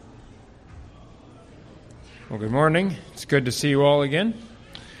Well, good morning. It's good to see you all again.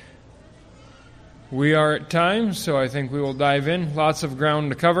 We are at time, so I think we will dive in. Lots of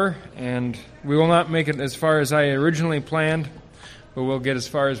ground to cover, and we will not make it as far as I originally planned, but we'll get as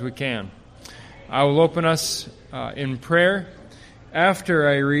far as we can. I will open us in prayer after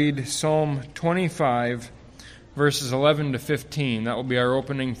I read Psalm 25, verses 11 to 15. That will be our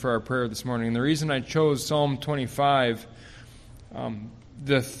opening for our prayer this morning. And the reason I chose Psalm 25,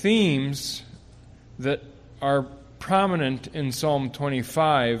 the themes that are prominent in Psalm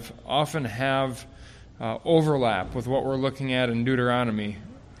 25 often have overlap with what we're looking at in Deuteronomy.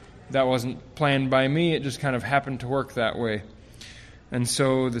 That wasn't planned by me, it just kind of happened to work that way. And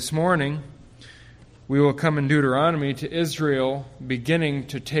so this morning, we will come in Deuteronomy to Israel beginning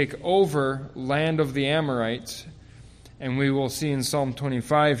to take over land of the Amorites, and we will see in Psalm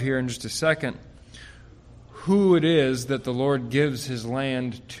 25 here in just a second who it is that the Lord gives his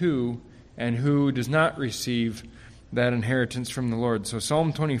land to and who does not receive that inheritance from the Lord. So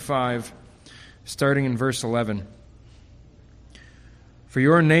Psalm 25, starting in verse 11. For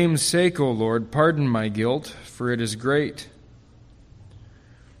your name's sake, O Lord, pardon my guilt, for it is great.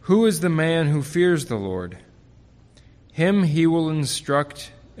 Who is the man who fears the Lord? Him he will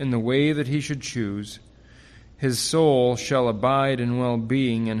instruct in the way that he should choose. His soul shall abide in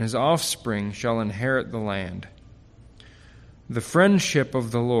well-being, and his offspring shall inherit the land. The friendship of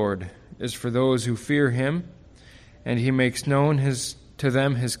the Lord is for those who fear him, and he makes known to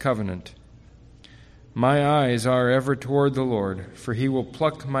them his covenant. My eyes are ever toward the Lord, for he will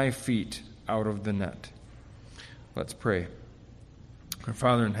pluck my feet out of the net. Let's pray. Our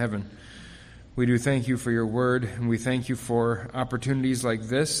Father in heaven, we do thank you for your word, and we thank you for opportunities like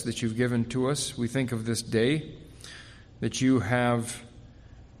this that you've given to us. We think of this day that you have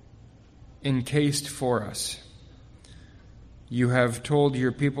encased for us. You have told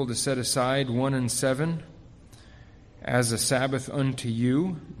your people to set aside 1 and 7 as a Sabbath unto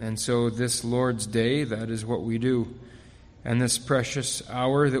you, and so this Lord's Day, that is what we do. And this precious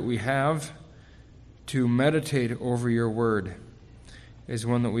hour that we have to meditate over your word is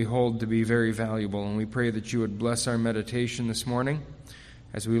one that we hold to be very valuable, and we pray that you would bless our meditation this morning.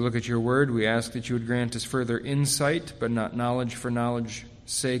 As we look at your word, we ask that you would grant us further insight, but not knowledge for knowledge's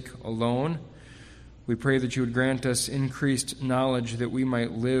sake alone. We pray that you would grant us increased knowledge that we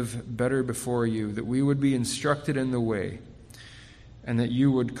might live better before you, that we would be instructed in the way, and that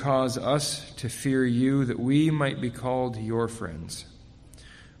you would cause us to fear you, that we might be called your friends.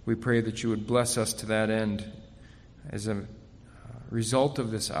 We pray that you would bless us to that end as a result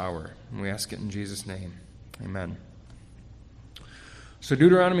of this hour, and we ask it in Jesus' name. Amen. So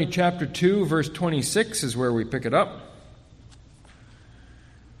Deuteronomy chapter 2, verse 26 is where we pick it up.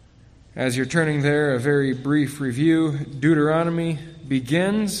 As you're turning there, a very brief review. Deuteronomy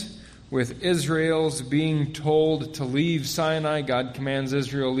begins with Israel's being told to leave Sinai. God commands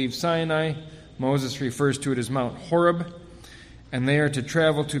Israel to leave Sinai. Moses refers to it as Mount Horeb. And they are to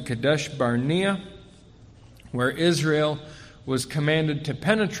travel to Kadesh Barnea, where Israel was commanded to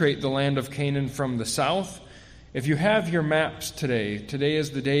penetrate the land of Canaan from the south. If you have your maps today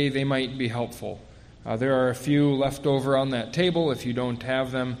is the day they might be helpful. There are a few left over on that table if you don't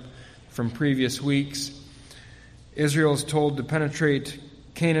have them from previous weeks. Israel is told to penetrate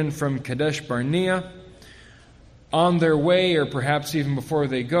Canaan from Kadesh Barnea. On their way, or perhaps even before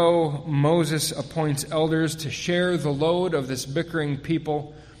they go, Moses appoints elders to share the load of this bickering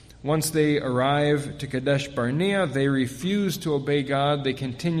people. Once they arrive to Kadesh Barnea, they refuse to obey God. They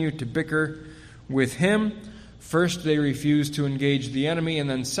continue to bicker with him. First, they refuse to engage the enemy, and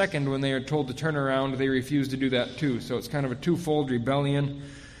then second, when they are told to turn around, they refuse to do that too. So it's kind of a twofold rebellion.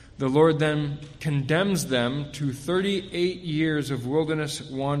 The Lord then condemns them to 38 years of wilderness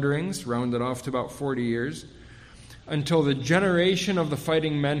wanderings, rounded off to about 40 years, until the generation of the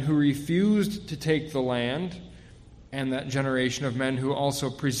fighting men who refused to take the land, and that generation of men who also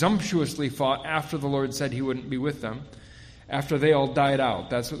presumptuously fought after the Lord said he wouldn't be with them, after they all died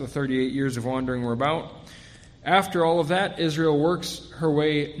out. That's what the 38 years of wandering were about. After all of that, Israel works her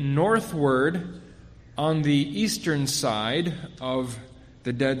way northward on the eastern side of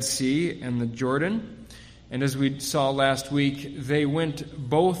the Dead Sea and the Jordan. And as we saw last week, they went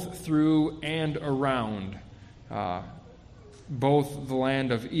both through and around both the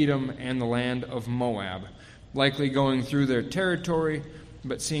land of Edom and the land of Moab, likely going through their territory,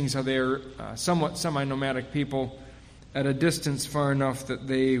 but seeing how they are somewhat semi-nomadic people at a distance far enough that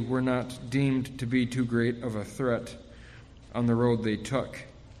they were not deemed to be too great of a threat on the road they took.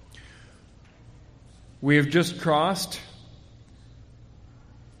 We have just crossed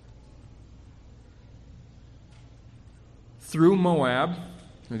through Moab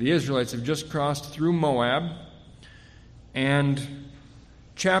the Israelites have just crossed through Moab, and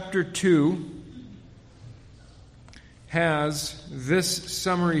chapter 2 has this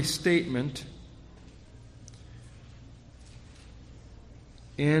summary statement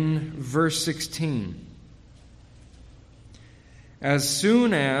in verse 16. As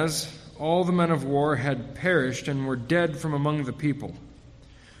soon as all the men of war had perished and were dead from among the people,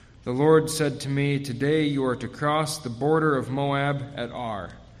 the Lord said to me, "Today you are to cross the border of Moab at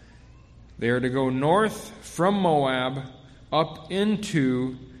Ar." They are to go north from Moab up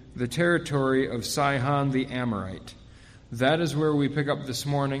into the territory of Sihon the Amorite. That is where we pick up this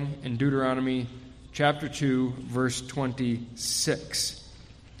morning in Deuteronomy chapter 2, verse 26.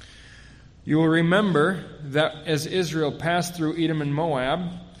 You will remember that as Israel passed through Edom and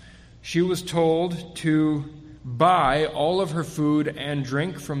Moab, she was told to buy all of her food and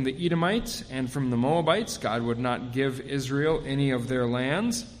drink from the Edomites and from the Moabites. God would not give Israel any of their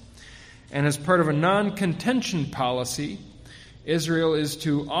lands. And as part of a non-contention policy, Israel is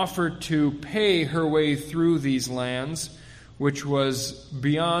to offer to pay her way through these lands, which was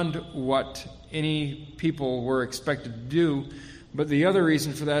beyond what any people were expected to do. But the other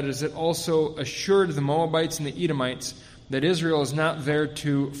reason for that is it also assured the Moabites and the Edomites that Israel is not there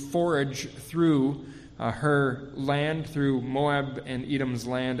to forage through her land, through Moab and Edom's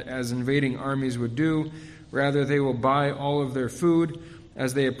land, as invading armies would do. Rather, they will buy all of their food.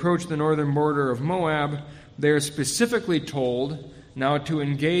 As they approach the northern border of Moab, they are specifically told now to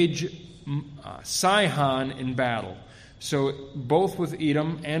engage Sihon in battle. So both with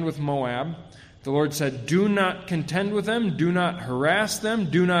Edom and with Moab, the Lord said, "Do not contend with them, do not harass them,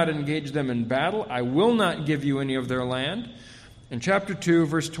 do not engage them in battle. I will not give you any of their land." In chapter 2,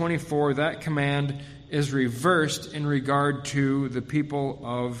 verse 24, that command is reversed in regard to the people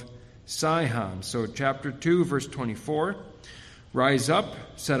of Sihon. So chapter 2, verse 24, "Rise up,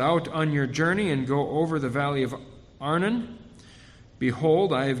 set out on your journey, and go over the valley of Arnon.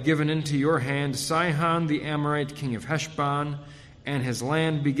 Behold, I have given into your hand Sihon the Amorite, king of Heshbon, and his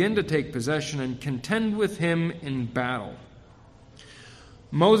land. Begin to take possession and contend with him in battle."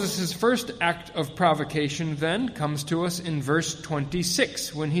 Moses' first act of provocation then comes to us in verse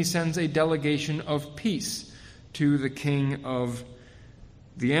 26, when he sends a delegation of peace to the king of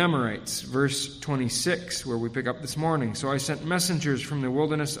the Amorites. Verse 26, where we pick up this morning. "So I sent messengers from the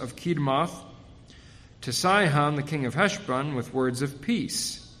wilderness of Kedmoth to Sihon, the king of Heshbon, with words of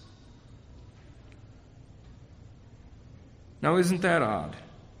peace." Now, isn't that odd?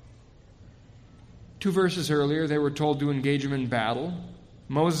 2 verses earlier, they were told to engage him in battle.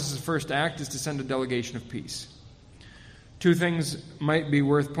 Moses' first act is to send a delegation of peace. 2 things might be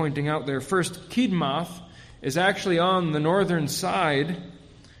worth pointing out there. First, Kedmoth is actually on the northern side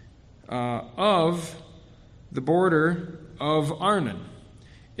of the border of Arnon.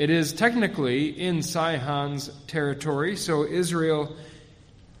 It is technically in Sihon's territory, so Israel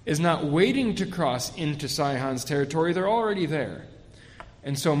is not waiting to cross into Sihon's territory. They're already there.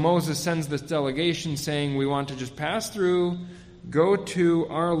 And so Moses sends this delegation saying, "We want to just pass through, go to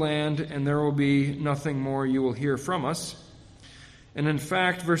our land, and there will be nothing more you will hear from us." And in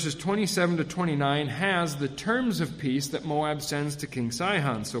fact, verses 27 to 29 has the terms of peace that Moab sends to King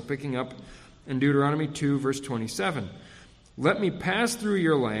Sihon. So picking up in Deuteronomy 2, verse 27. "Let me pass through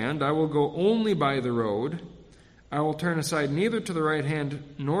your land. I will go only by the road. I will turn aside neither to the right hand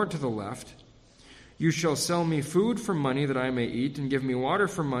nor to the left. You shall sell me food for money that I may eat, and give me water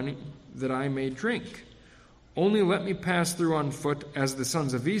for money that I may drink. Only let me pass through on foot, as the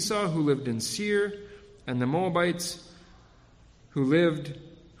sons of Esau who lived in Seir, and the Moabites who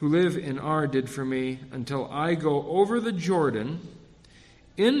live in Ar did for me, until I go over the Jordan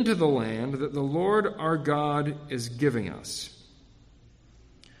into the land that the Lord our God is giving us."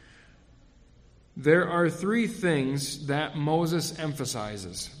 There are 3 things that Moses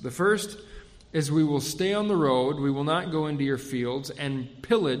emphasizes. The first is we will stay on the road, we will not go into your fields and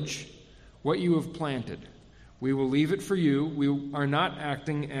pillage what you have planted. We will leave it for you. We are not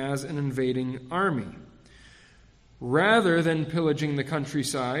acting as an invading army. Rather than pillaging the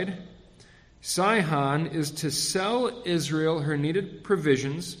countryside, Sihon is to sell Israel her needed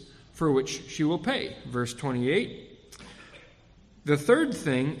provisions for which she will pay. Verse 28. The third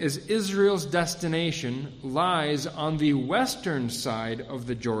thing is Israel's destination lies on the western side of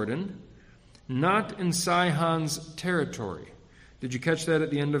the Jordan, not in Sihon's territory. Did you catch that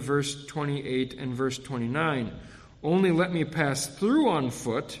at the end of verse 28 and verse 29? "Only let me pass through on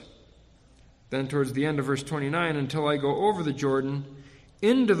foot," then towards the end of verse 29, "until I go over the Jordan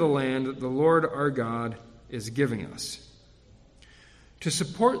into the land that the Lord our God is giving us." To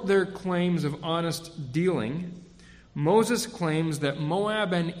support their claims of honest dealing, Moses claims that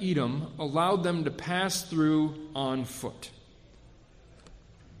Moab and Edom allowed them to pass through on foot.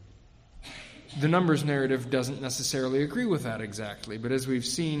 The Numbers narrative doesn't necessarily agree with that exactly, but as we've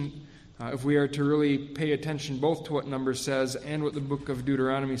seen, if we are to really pay attention both to what Numbers says and what the book of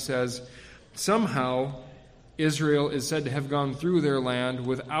Deuteronomy says, somehow Israel is said to have gone through their land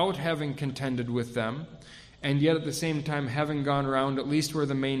without having contended with them, and yet at the same time having gone around at least where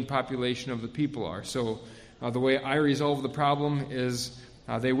the main population of the people are. So the way I resolve the problem is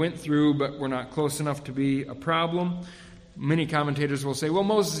they went through, but were not close enough to be a problem. Many commentators will say, well,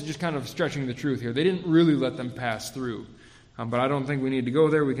 Moses is just kind of stretching the truth here. They didn't really let them pass through. But I don't think we need to go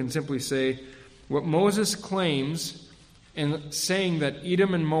there. We can simply say what Moses claims in saying that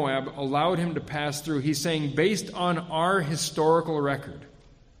Edom and Moab allowed him to pass through. He's saying, based on our historical record,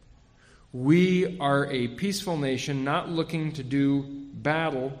 we are a peaceful nation not looking to do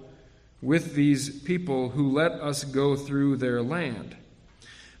battle with these people who let us go through their land.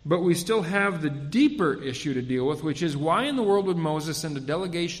 But we still have the deeper issue to deal with, which is why in the world would Moses send a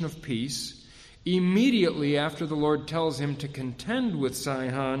delegation of peace immediately after the Lord tells him to contend with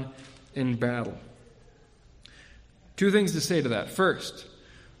Sihon in battle? Two things to say to that. First,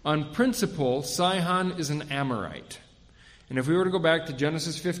 on principle, Sihon is an Amorite. And if we were to go back to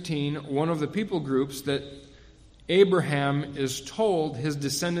Genesis 15, one of the people groups that Abraham is told his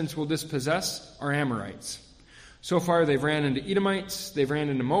descendants will dispossess are Amorites. So far, they've ran into Edomites, they've ran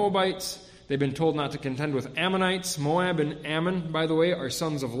into Moabites, they've been told not to contend with Ammonites. Moab and Ammon, by the way, are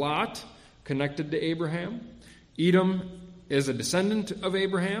sons of Lot, connected to Abraham. Edom is a descendant of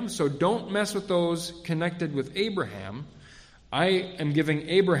Abraham, so don't mess with those connected with Abraham. I am giving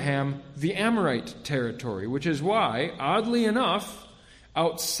Abraham the Amorite territory, which is why, oddly enough,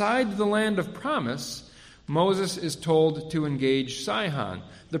 outside the land of promise, Moses is told to engage Sihon.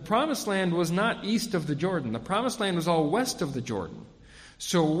 The promised land was not east of the Jordan. The promised land was all west of the Jordan.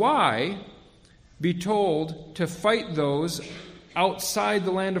 So why be told to fight those outside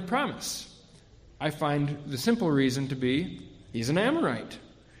the land of promise? I find the simple reason to be he's an Amorite.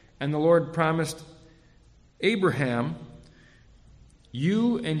 And the Lord promised Abraham,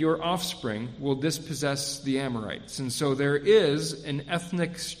 you and your offspring will dispossess the Amorites. And so there is an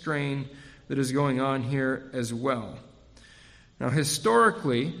ethnic strain that is going on here as well. Now,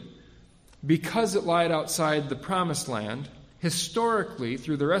 historically, because it lied outside the promised land, historically,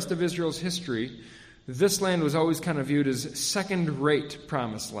 through the rest of Israel's history, this land was always kind of viewed as second-rate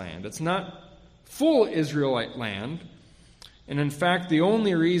promised land. It's not full Israelite land. And in fact, the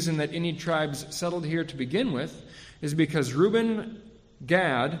only reason that any tribes settled here to begin with is because Reuben,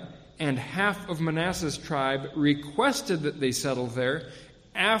 Gad, and half of Manasseh's tribe requested that they settle there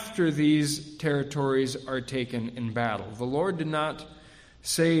after these territories are taken in battle. The Lord did not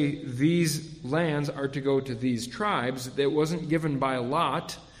say these lands are to go to these tribes. It wasn't given by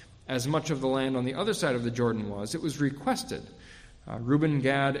lot, as much of the land on the other side of the Jordan was. It was requested. Reuben,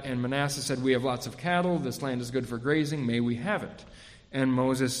 Gad, and Manasseh said, we have lots of cattle. This land is good for grazing. May we have it? And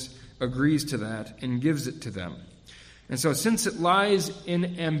Moses agrees to that and gives it to them. And so since it lies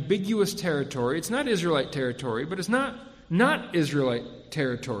in ambiguous territory, it's not Israelite territory, but it's not Israelite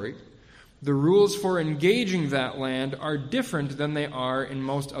territory, the rules for engaging that land are different than they are in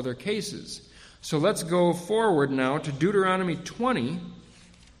most other cases. So let's go forward now to Deuteronomy 20,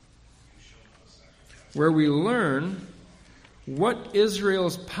 where we learn what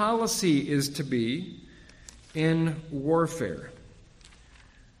Israel's policy is to be in warfare.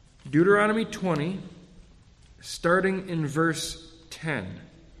 Deuteronomy 20, starting in verse 10.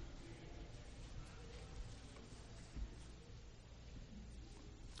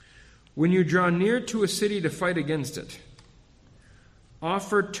 When you draw near to a city to fight against it,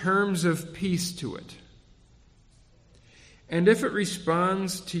 offer terms of peace to it. And if it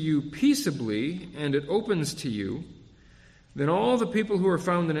responds to you peaceably, and it opens to you, then all the people who are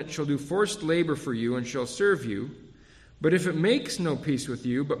found in it shall do forced labor for you and shall serve you. But if it makes no peace with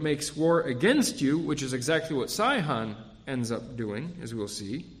you, but makes war against you, which is exactly what Sihon ends up doing, as we'll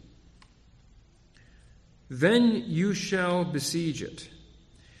see, then you shall besiege it.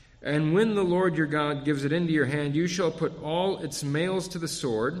 And when the Lord your God gives it into your hand, you shall put all its males to the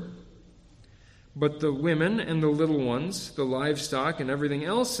sword, but the women and the little ones, the livestock and everything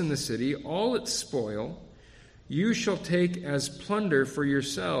else in the city, all its spoil, you shall take as plunder for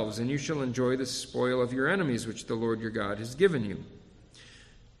yourselves, and you shall enjoy the spoil of your enemies, which the Lord your God has given you.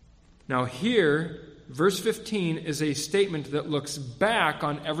 Now here, verse 15 is a statement that looks back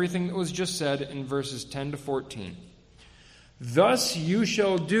on everything that was just said in verses 10 to 14. Thus you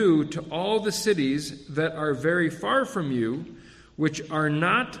shall do to all the cities that are very far from you, which are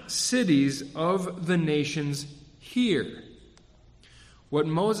not cities of the nations here. What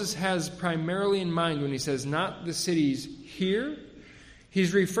Moses has primarily in mind when he says not the cities here,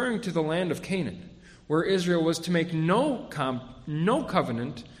 he's referring to the land of Canaan, where Israel was to make no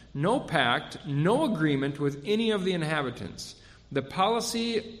covenant, no pact, no agreement with any of the inhabitants. The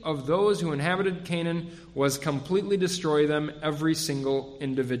policy of those who inhabited Canaan was completely destroy them, every single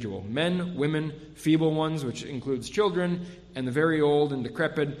individual. Men, women, feeble ones, which includes children, and the very old and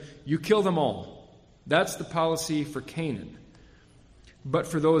decrepit. You kill them all. That's the policy for Canaan. But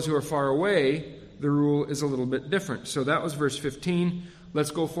for those who are far away, the rule is a little bit different. So that was verse 15.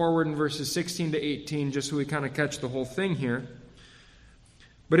 Let's go forward in verses 16 to 18, just so we kind of catch the whole thing here.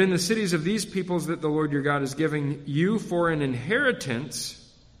 But in the cities of these peoples that the Lord your God is giving you for an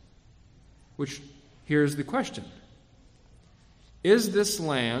inheritance, which here's the question. Is this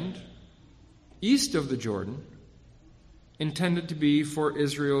land east of the Jordan intended to be for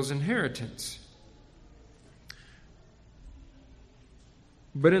Israel's inheritance?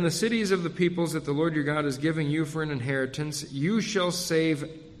 But in the cities of the peoples that the Lord your God is giving you for an inheritance, you shall save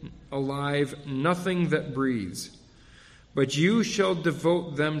alive nothing that breathes, but you shall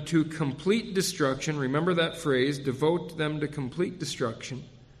devote them to complete destruction. Remember that phrase, devote them to complete destruction.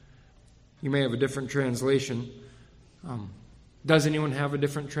 You may have a different translation. Does anyone have a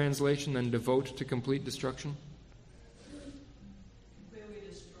different translation than devote to complete destruction? Completely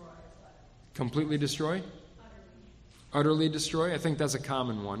destroy. Completely destroy? Utterly destroy? I think that's a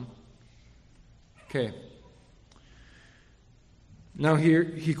common one. Okay. Now here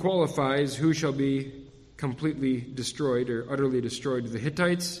he qualifies who shall be completely destroyed or utterly destroyed: the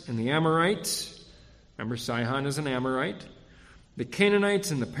Hittites and the Amorites. Remember, Sihon is an Amorite. The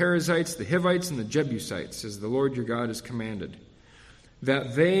Canaanites and the Perizzites, the Hivites and the Jebusites, as the Lord your God has commanded,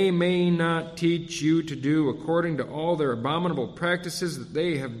 that they may not teach you to do according to all their abominable practices that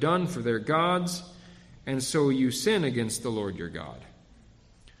they have done for their gods, and so you sin against the Lord your God.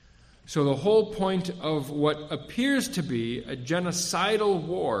 So the whole point of what appears to be a genocidal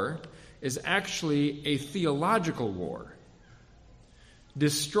war is actually a theological war.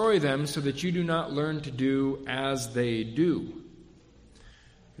 Destroy them so that you do not learn to do as they do.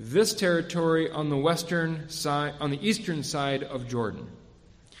 This territory on the western side, on the eastern side of Jordan,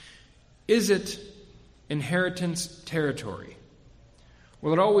 is it inheritance territory?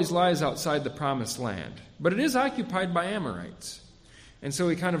 Well, it always lies outside the promised land, but it is occupied by Amorites. And so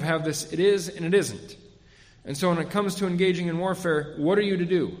we kind of have this, it is and it isn't. And so when it comes to engaging in warfare, what are you to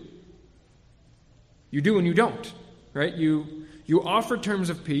do? You do and you don't, right? You offer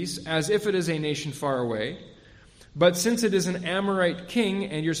terms of peace as if it is a nation far away, but since it is an Amorite king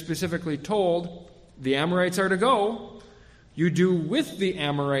and you're specifically told the Amorites are to go, you do with the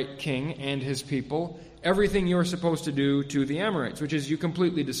Amorite king and his people everything you're supposed to do to the Amorites, which is you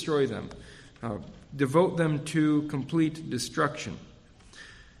completely destroy them. Devote them to complete destruction.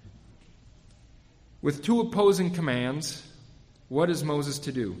 With two opposing commands, what is Moses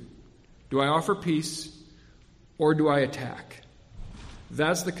to do? Do I offer peace or do I attack?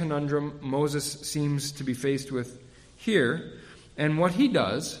 That's the conundrum Moses seems to be faced with here. And what he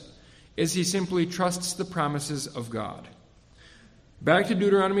does is he simply trusts the promises of God. Back to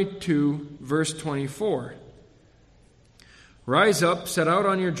Deuteronomy 2, verse 24. Rise up, set out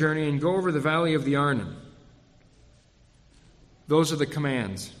on your journey, and go over the valley of the Arnon. Those are the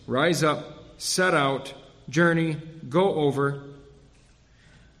commands. Rise up, set out, journey, go over.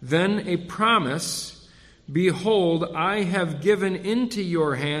 Then a promise, behold, I have given into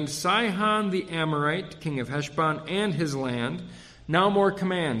your hand Sihon the Amorite, king of Heshbon, and his land. Now more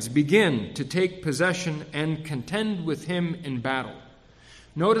commands. Begin to take possession and contend with him in battle.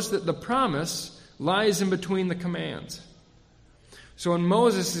 Notice that the promise lies in between the commands. So when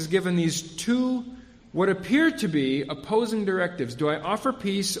Moses is given these two, what appear to be opposing directives, do I offer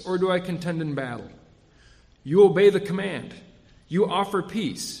peace or do I contend in battle? You obey the command. You offer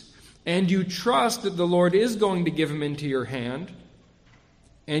peace. And you trust that the Lord is going to give him into your hand,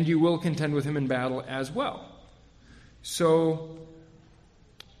 and you will contend with him in battle as well. So,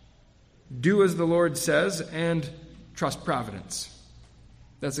 do as the Lord says and trust providence.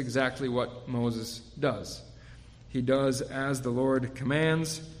 That's exactly what Moses does. He does as the Lord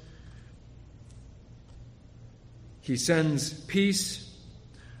commands. He sends peace.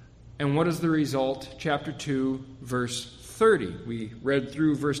 And what is the result? Chapter 2, verse 30. We read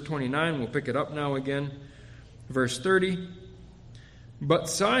through verse 29. We'll pick it up now again. Verse 30. But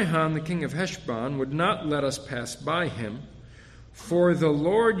Sihon, the king of Heshbon, would not let us pass by him, for the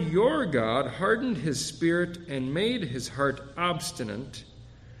Lord your God hardened his spirit and made his heart obstinate,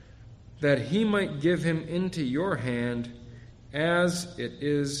 that he might give him into your hand, as it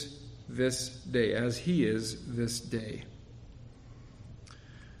is this day, as he is this day.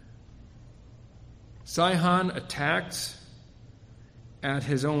 Sihon attacks at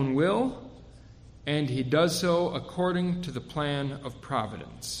his own will, and he does so according to the plan of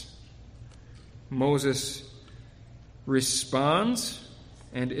providence. Moses responds,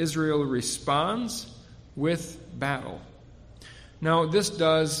 and Israel responds with battle. Now, what this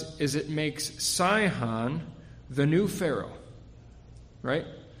does is it makes Sihon the new Pharaoh, right?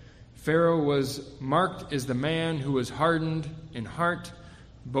 Pharaoh was marked as the man who was hardened in heart,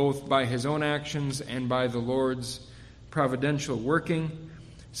 both by his own actions and by the Lord's providential working.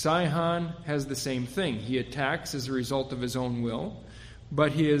 Sihon has the same thing. He attacks as a result of his own will,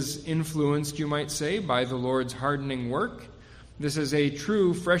 but he is influenced, you might say, by the Lord's hardening work. This is a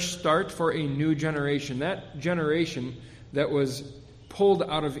true fresh start for a new generation. That generation that was pulled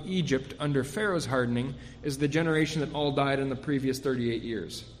out of Egypt under Pharaoh's hardening is the generation that all died in the previous 38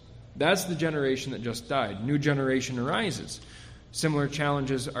 years. That's the generation that just died. New generation arises. Similar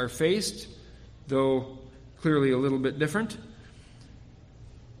challenges are faced, though clearly a little bit different.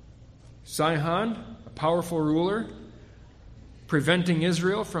 Sihon, a powerful ruler, preventing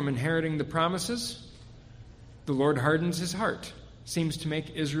Israel from inheriting the promises. The Lord hardens his heart, seems to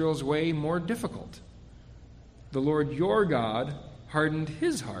make Israel's way more difficult. The Lord your God hardened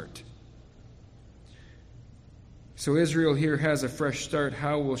his heart. So Israel here has a fresh start.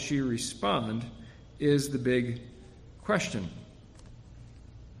 How will she respond is the big question.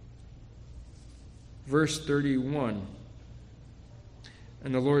 Verse 31.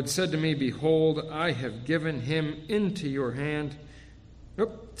 And the Lord said to me, Behold, I have given him into your hand.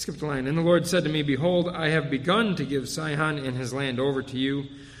 Skip the line. And the Lord said to me, Behold, I have begun to give Sihon and his land over to you.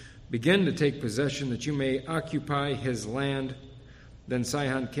 Begin to take possession, that you may occupy his land. Then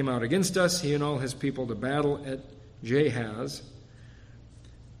Sihon came out against us, he and all his people, to battle at Jahaz.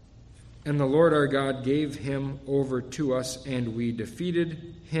 And the Lord our God gave him over to us, and we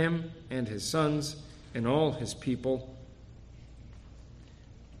defeated him and his sons and all his people.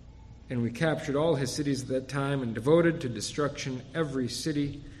 And we captured all his cities at that time and devoted to destruction every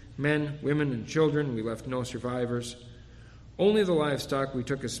city, men, women, and children. We left no survivors. Only the livestock we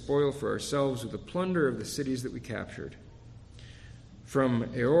took as spoil for ourselves with the plunder of the cities that we captured. From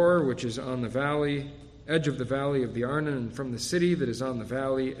Aor, which is on the edge of the valley of the Arnon, and from the city that is on the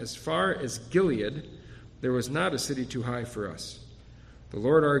valley, as far as Gilead, there was not a city too high for us. The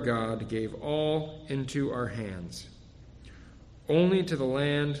Lord our God gave all into our hands. Only to the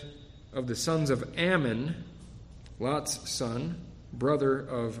land of the sons of Ammon, Lot's son, brother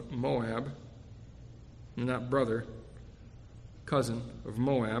of Moab, not brother, cousin of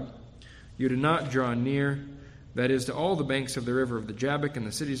Moab, you did not draw near, that is, to all the banks of the river of the Jabbok and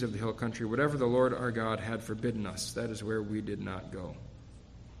the cities of the hill country, whatever the Lord our God had forbidden us. That is where we did not go.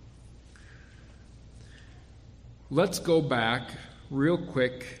 Let's go back real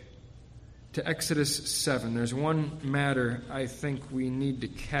quick to Exodus 7. There's one matter I think we need to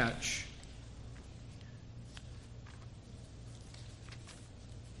catch.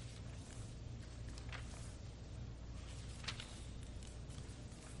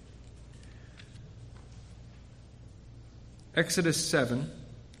 Exodus 7,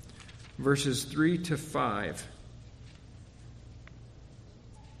 verses 3 to 5.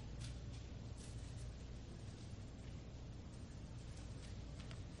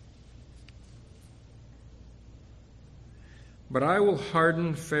 But I will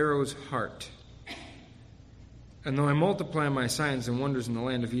harden Pharaoh's heart, and though I multiply my signs and wonders in the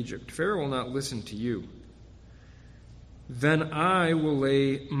land of Egypt, Pharaoh will not listen to you. Then I will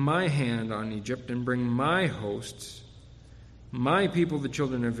lay my hand on Egypt and bring my hosts, my people, the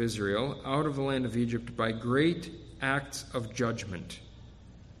children of Israel, out of the land of Egypt by great acts of judgment.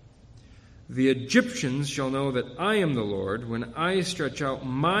 The Egyptians shall know that I am the Lord when I stretch out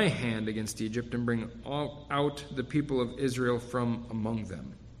my hand against Egypt and bring out the people of Israel from among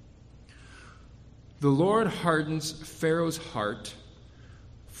them. The Lord hardens Pharaoh's heart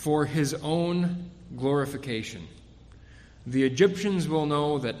for his own glorification. The Egyptians will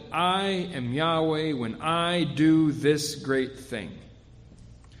know that I am Yahweh when I do this great thing.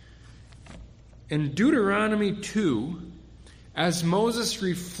 In Deuteronomy 2, as Moses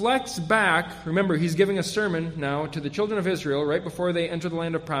reflects back, remember he's giving a sermon now to the children of Israel right before they enter the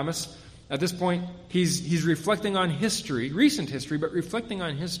land of promise. At this point, he's reflecting on history, recent history, but reflecting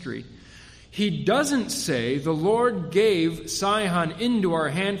on history. He doesn't say the Lord gave Sihon into our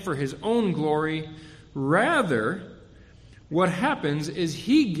hand for his own glory. Rather, what happens is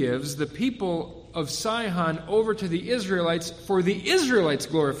he gives the people of Sihon over to the Israelites for the Israelites'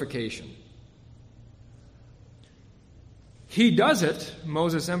 glorification. He does it,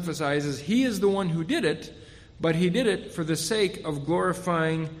 Moses emphasizes, he is the one who did it, but he did it for the sake of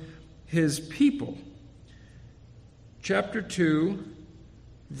glorifying his people. Chapter 2,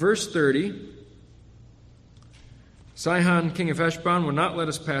 verse 30. Sihon, king of Heshbon, will not let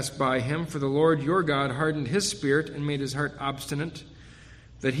us pass by him, for the Lord your God hardened his spirit and made his heart obstinate,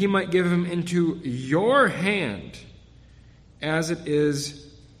 that he might give him into your hand, as it is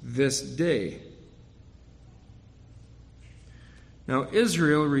this day. Now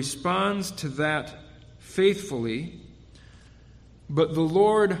Israel responds to that faithfully, but the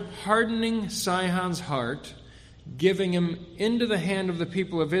Lord hardening Sihon's heart, giving him into the hand of the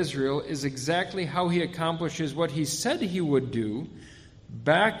people of Israel, is exactly how he accomplishes what he said he would do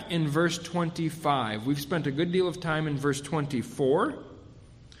back in verse 25. We've spent a good deal of time in verse 24,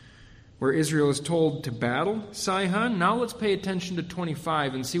 where Israel is told to battle Sihon. Now let's pay attention to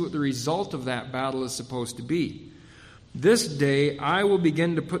 25 and see what the result of that battle is supposed to be. This day I will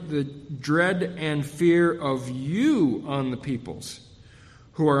begin to put the dread and fear of you on the peoples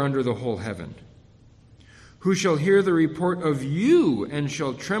who are under the whole heaven, who shall hear the report of you and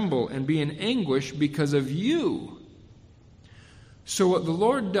shall tremble and be in anguish because of you. So what the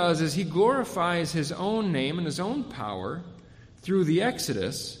Lord does is he glorifies his own name and his own power through the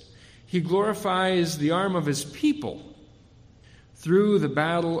Exodus. He glorifies the arm of his people through the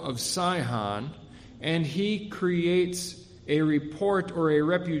battle of Sihon, and he creates a report or a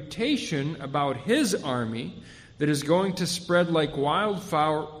reputation about his army that is going to spread like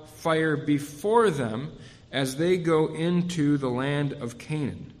wildfire before them as they go into the land of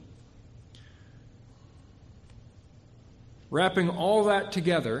Canaan. Wrapping all that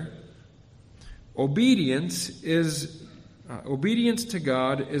together, obedience to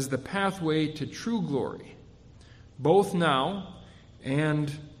God is the pathway to true glory, both now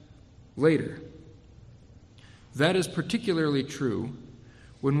and later. That is particularly true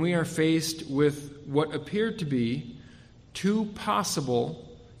when we are faced with what appear to be two possible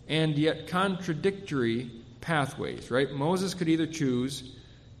and yet contradictory pathways, right? Moses could either choose,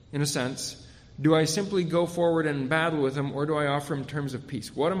 in a sense, do I simply go forward and battle with him, or do I offer him terms of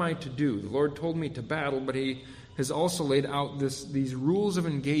peace? What am I to do? The Lord told me to battle, but he has also laid out these rules of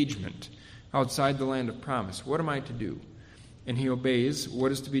engagement outside the land of promise. What am I to do? And he obeys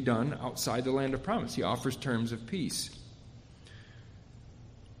what is to be done outside the land of promise. He offers terms of peace.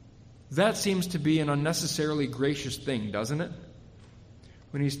 That seems to be an unnecessarily gracious thing, doesn't it?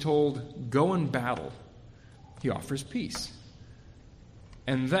 When he's told, go and battle, he offers peace.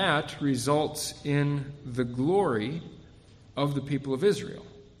 And that results in the glory of the people of Israel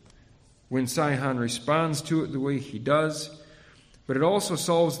when Sihon responds to it the way he does. But it also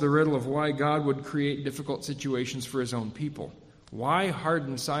solves the riddle of why God would create difficult situations for his own people. Why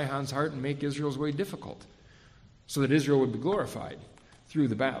harden Sihon's heart and make Israel's way difficult? So that Israel would be glorified through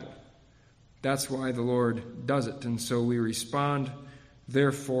the battle. That's why the Lord does it. And so we respond,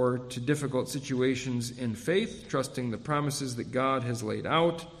 therefore, to difficult situations in faith, trusting the promises that God has laid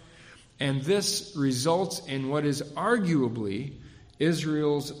out. And this results in what is arguably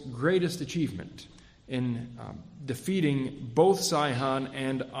Israel's greatest achievement in defeating both Sihon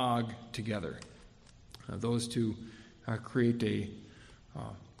and Og together. Those two create a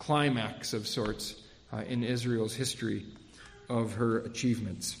climax of sorts in Israel's history of her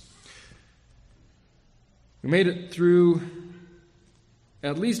achievements. We made it through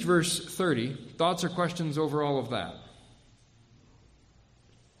at least verse 30. Thoughts or questions over all of that?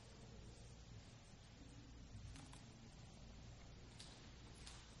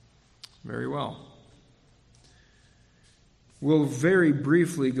 Very well. We'll very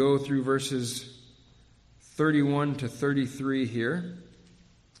briefly go through verses 31 to 33 here.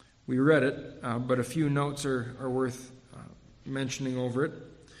 We read it, but a few notes are worth mentioning over it.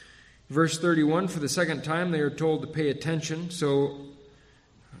 Verse 31, for the second time they are told to pay attention. So,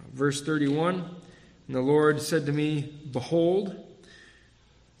 verse 31, and the Lord said to me, behold,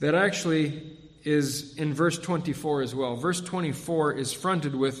 that actually is in verse 24 as well. Verse 24 is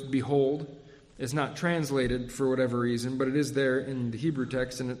fronted with behold. It's not translated for whatever reason, but it is there in the Hebrew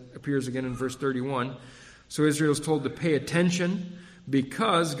text, and it appears again in verse 31. So Israel is told to pay attention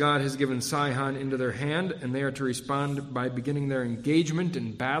because God has given Sihon into their hand, and they are to respond by beginning their engagement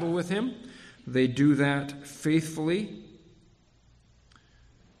in battle with him. They do that faithfully.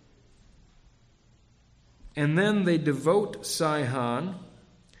 And then they devote Sihon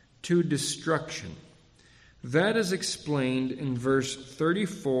to destruction. That is explained in verse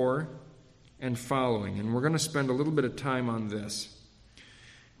 34 and following, and we're going to spend a little bit of time on this.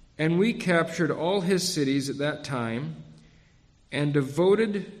 And we captured all his cities at that time and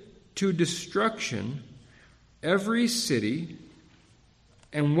devoted to destruction every city.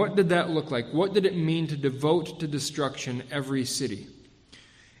 And what did that look like? What did it mean to devote to destruction every city?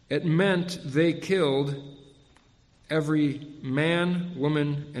 It meant they killed every man,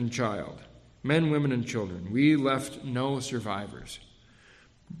 woman, and child. Men, women, and children. We left no survivors.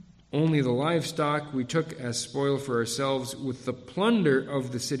 Only the livestock we took as spoil for ourselves with the plunder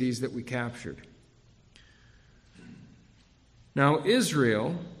of the cities that we captured. Now,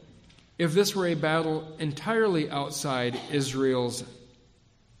 Israel, if this were a battle entirely outside Israel's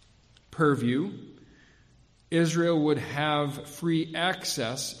purview, Israel would have free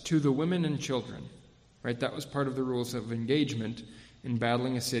access to the women and children. Right? That was part of the rules of engagement in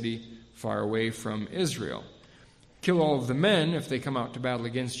battling a city far away from Israel. Kill all of the men if they come out to battle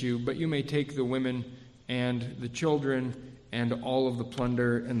against you, but you may take the women and the children and all of the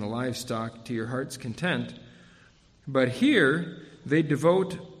plunder and the livestock to your heart's content. But here, they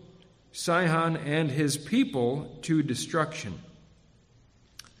devote Sihon and his people to destruction.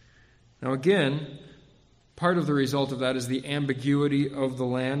 Now again, part of the result of that is the ambiguity of the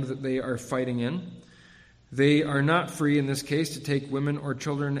land that they are fighting in. They are not free in this case to take women or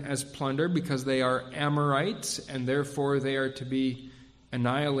children as plunder because they are Amorites and therefore they are to be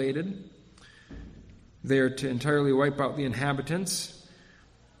annihilated. They are to entirely wipe out the inhabitants.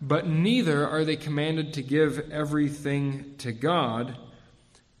 But neither are they commanded to give everything to God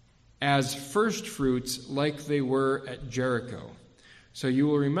as first fruits like they were at Jericho. So you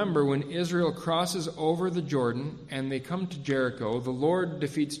will remember when Israel crosses over the Jordan and they come to Jericho, the Lord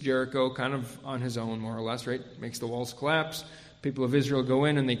defeats Jericho kind of on his own, more or less, right? Makes the walls collapse. People of Israel go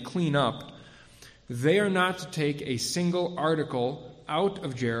in and they clean up. They are not to take a single article out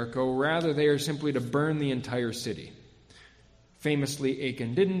of Jericho. Rather, they are simply to burn the entire city. Famously,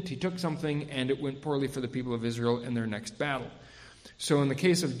 Achan didn't. He took something and it went poorly for the people of Israel in their next battle. So in the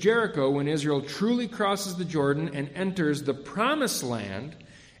case of Jericho, when Israel truly crosses the Jordan and enters the promised land,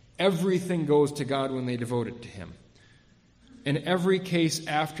 everything goes to God when they devote it to him. In every case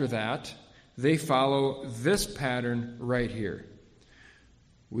after that, they follow this pattern right here.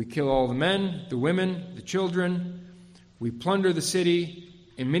 We kill all the men, the women, the children. We plunder the city.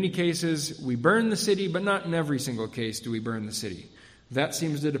 In many cases, we burn the city, but not in every single case do we burn the city. That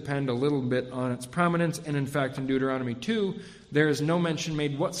seems to depend a little bit on its prominence, and in fact in Deuteronomy 2, there is no mention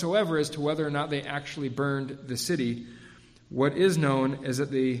made whatsoever as to whether or not they actually burned the city. What is known is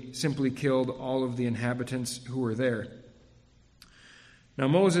that they simply killed all of the inhabitants who were there. Now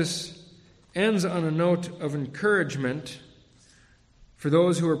Moses ends on a note of encouragement for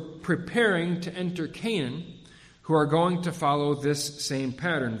those who are preparing to enter Canaan, who are going to follow this same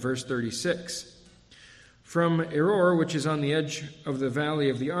pattern. Verse 36. From Aroer, which is on the edge of the valley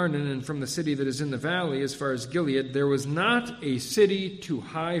of the Arnon, and from the city that is in the valley as far as Gilead, there was not a city too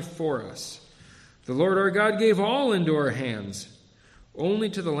high for us. The Lord our God gave all into our hands. Only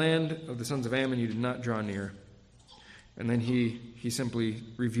to the land of the sons of Ammon you did not draw near. And then he simply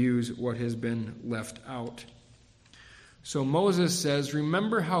reviews what has been left out. So Moses says,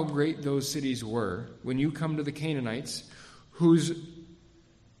 remember how great those cities were when you come to the Canaanites, who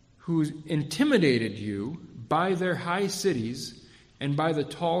intimidated you by their high cities and by the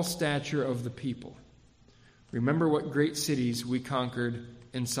tall stature of the people. Remember what great cities we conquered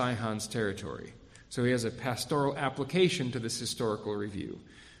in Sihon's territory. So he has a pastoral application to this historical review,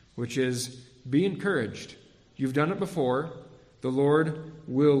 which is, be encouraged. You've done it before. The Lord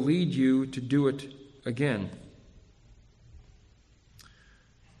will lead you to do it again.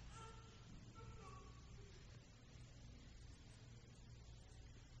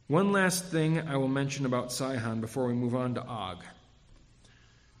 One last thing I will mention about Sihon before we move on to Og.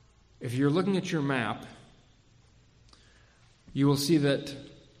 If you're looking at your map, you will see that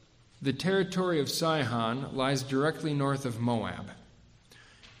the territory of Sihon lies directly north of Moab.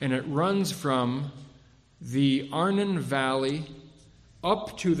 And it runs from the Arnon Valley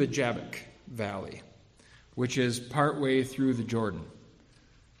up to the Jabbok Valley, which is partway through the Jordan.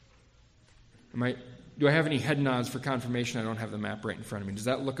 Do I have any head nods for confirmation? I don't have the map right in front of me. Does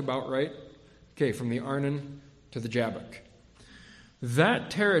that look about right? Okay, from the Arnon to the Jabbok.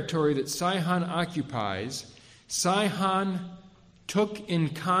 That territory that Sihon occupies, Sihon took in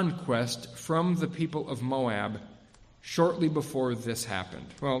conquest from the people of Moab shortly before this happened.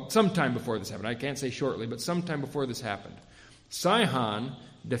 Well, sometime before this happened. I can't say shortly, but sometime before this happened. Sihon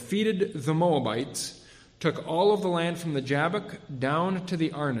defeated the Moabites, took all of the land from the Jabbok down to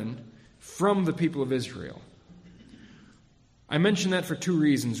the Arnon, from the people of Israel. I mention that for two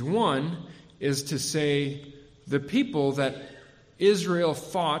reasons. One is to say the people that Israel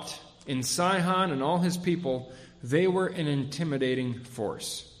fought in Sihon and all his people, they were an intimidating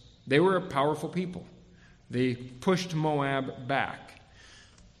force. They were a powerful people. They pushed Moab back.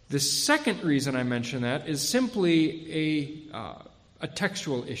 The second reason I mention that is simply a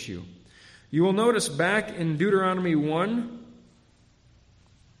textual issue. You will notice back in Deuteronomy 1,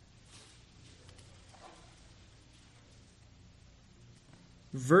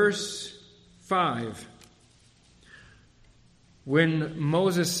 verse 5, when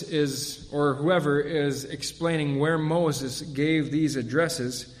Moses is, or whoever is explaining where Moses gave these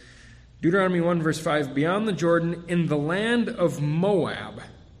addresses, Deuteronomy 1 verse 5, beyond the Jordan, in the land of Moab. Well,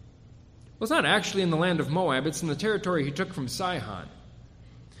 it's not actually in the land of Moab, it's in the territory he took from Sihon.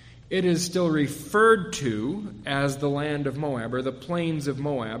 It is still referred to as the land of Moab, or the plains of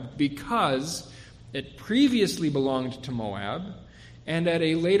Moab, because it previously belonged to Moab, and at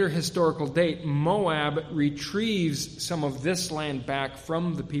a later historical date, Moab retrieves some of this land back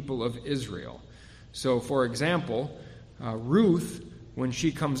from the people of Israel. So, for example, Ruth, when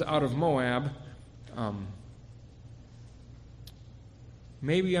she comes out of Moab,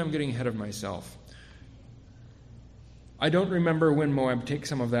 maybe I'm getting ahead of myself. I don't remember when Moab takes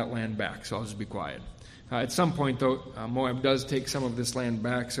some of that land back, so I'll just be quiet. At some point, though, Moab does take some of this land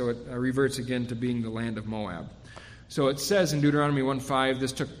back, so it reverts again to being the land of Moab. So it says in Deuteronomy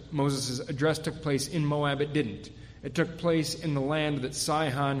 1:5, Moses' address took place in Moab. It didn't. It took place in the land that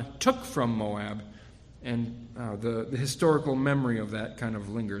Sihon took from Moab, and the historical memory of that kind of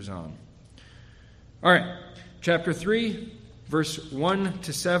lingers on. All right, chapter 3, verse 1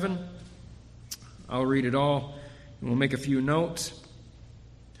 to 7. I'll read it all, and we'll make a few notes.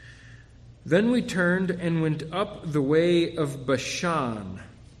 Then we turned and went up the way of Bashan.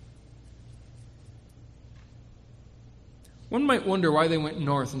 One might wonder why they went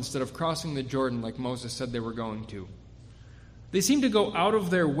north instead of crossing the Jordan like Moses said they were going to. They seem to go out of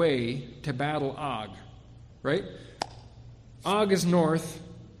their way to battle Og, right? Og is north,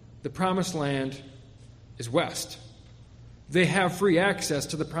 the promised land is west. They have free access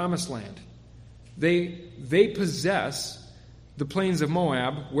to the promised land. They possess the plains of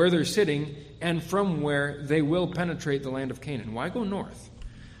Moab, where they're sitting, and from where they will penetrate the land of Canaan. Why go north?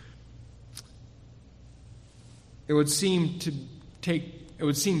 It would seem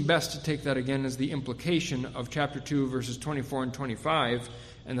best to take that again as the implication of chapter 2, verses 24 and 25,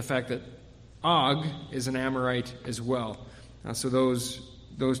 and the fact that Og is an Amorite as well. So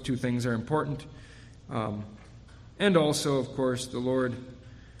those two things are important. And also, of course, the Lord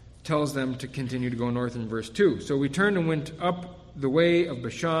tells them to continue to go north in verse 2. So we turned and went up the way of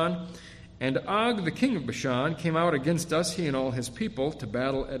Bashan, and Og, the king of Bashan, came out against us, he and all his people, to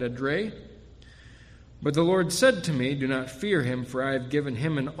battle at Edrei. But the Lord said to me, do not fear him, for I have given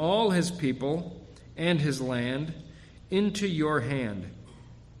him and all his people and his land into your hand.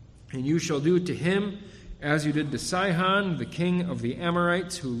 And you shall do to him as you did to Sihon, the king of the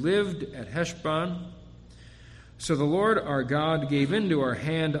Amorites, who lived at Heshbon. So the Lord our God gave into our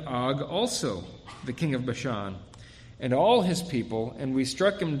hand Og also, the king of Bashan, and all his people, and we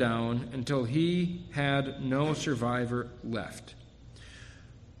struck him down until he had no survivor left.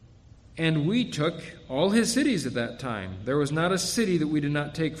 And we took all his cities at that time. There was not a city that we did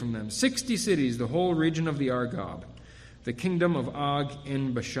not take from them. 60 cities, the whole region of the Argob, the kingdom of Og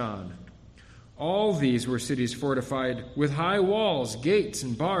in Bashan. All these were cities fortified with high walls, gates,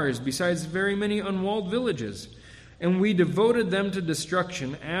 and bars, besides very many unwalled villages. And we devoted them to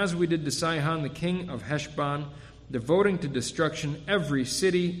destruction, as we did to Sihon, the king of Heshbon, devoting to destruction every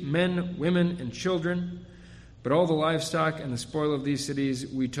city, men, women, and children. But all the livestock and the spoil of these cities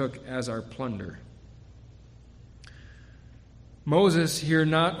we took as our plunder. Moses here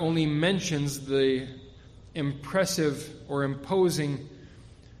not only mentions the impressive or imposing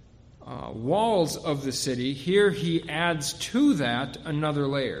walls of the city, here he adds to that another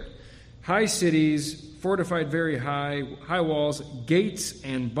layer. High cities, fortified very high walls, gates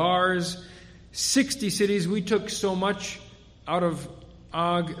and bars, 60 cities. We took so much out of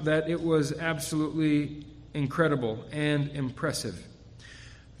Og that it was absolutely incredible and impressive.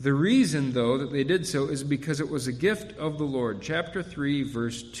 The reason, though, that they did so is because it was a gift of the Lord. Chapter 3,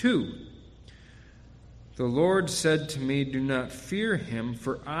 verse 2. The Lord said to me, do not fear him,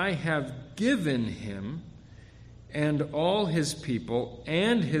 for I have given him and all his people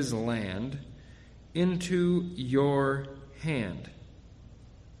and his land into your hand.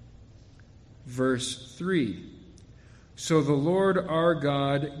 Verse 3. So the Lord our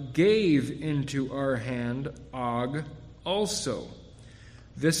God gave into our hand Og also.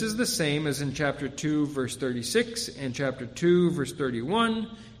 This is the same as in chapter 2, verse 36, and chapter 2, verse 31,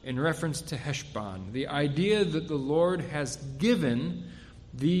 in reference to Heshbon. The idea that the Lord has given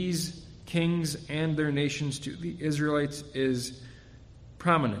these kings and their nations to the Israelites is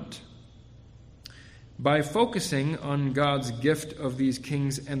prominent. By focusing on God's gift of these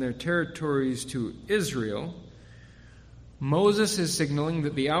kings and their territories to Israel, Moses is signaling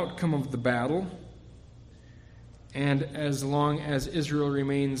that the outcome of the battle, and as long as Israel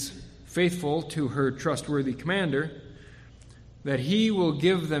remains faithful to her trustworthy commander, that he will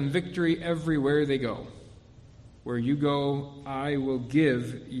give them victory everywhere they go. Where you go, I will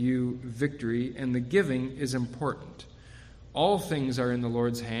give you victory, and the giving is important. All things are in the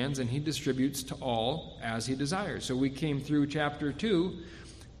Lord's hands, and he distributes to all as he desires. So we came through chapter 2.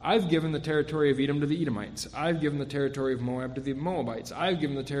 I've given the territory of Edom to the Edomites. I've given the territory of Moab to the Moabites. I've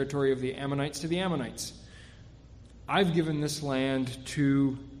given the territory of the Ammonites to the Ammonites. I've given this land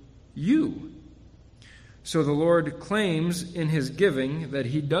to you. So the Lord claims in his giving that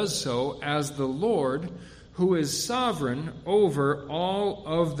he does so as the Lord who is sovereign over all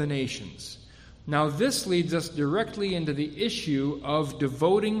of the nations. Now this leads us directly into the issue of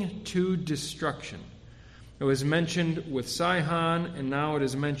devoting to destruction. It was mentioned with Sihon, and now it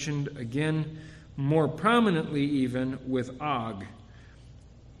is mentioned again, more prominently even, with Og.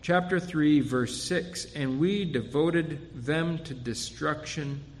 Chapter 3, verse 6, and we devoted them to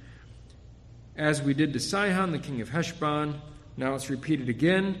destruction, as we did to Sihon, the king of Heshbon. Now it's repeated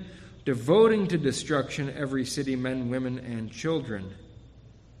again, devoting to destruction every city, men, women, and children.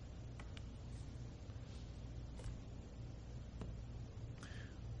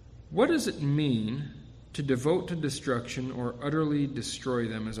 What does it mean to devote to destruction or utterly destroy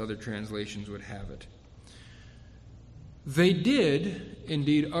them, as other translations would have it? They did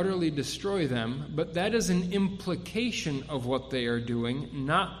indeed utterly destroy them, but that is an implication of what they are doing,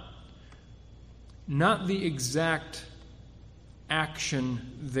 not the exact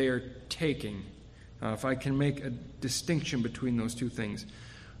action they are taking. If I can make a distinction between those two things.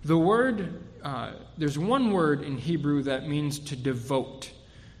 The word, there's one word in Hebrew that means to devote.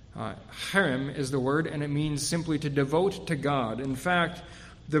 Herem is the word, and it means simply to devote to God. In fact,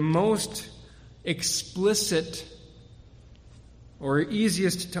 the most explicit or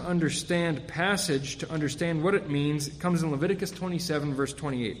easiest to understand passage to understand what it means comes in Leviticus 27, verse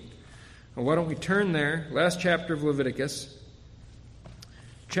 28. Well, why don't we turn there? Last chapter of Leviticus,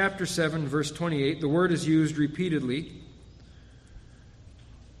 chapter 7, verse 28. The word is used repeatedly,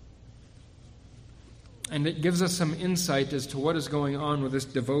 and it gives us some insight as to what is going on with this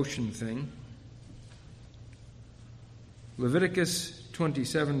devotion thing. Leviticus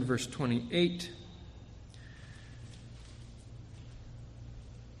 27, verse 28.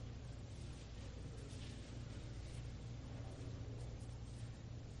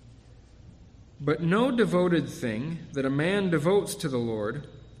 But no devoted thing that a man devotes to the Lord,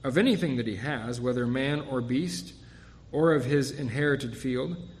 of anything that he has, whether man or beast, or of his inherited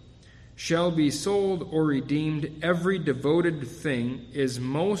field, shall be sold or redeemed. Every devoted thing is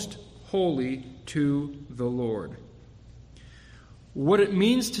most holy to the Lord. What it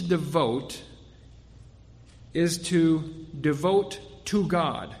means to devote is to devote to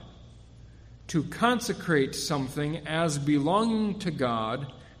God, to consecrate something as belonging to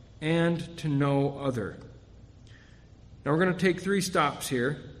God and to no other. Now we're going to take 3 stops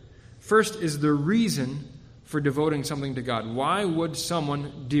here. First is the reason for devoting something to God. Why would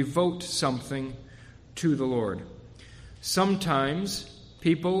someone devote something to the Lord? Sometimes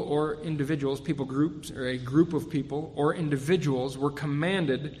people or individuals, people groups, or a group of people or individuals were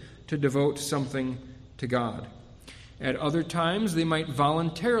commanded to devote something to God. At other times, they might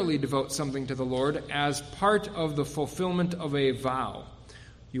voluntarily devote something to the Lord as part of the fulfillment of a vow.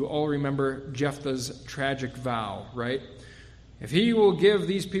 You all remember Jephthah's tragic vow, right? If he will give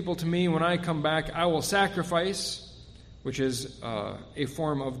these people to me when I come back, I will sacrifice, which is a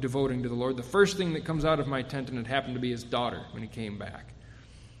form of devoting to the Lord, the first thing that comes out of my tent, and it happened to be his daughter when he came back.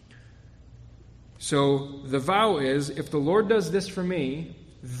 So the vow is, if the Lord does this for me,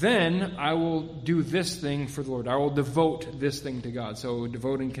 then I will do this thing for the Lord. I will devote this thing to God. So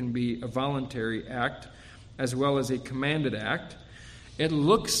devoting can be a voluntary act as well as a commanded act. It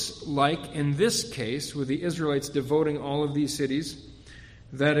looks like, in this case, with the Israelites devoting all of these cities,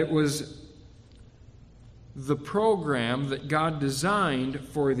 that it was the program that God designed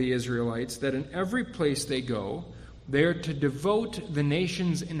for the Israelites, that in every place they go, they are to devote the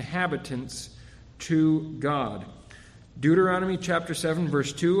nation's inhabitants to God. Deuteronomy chapter 7,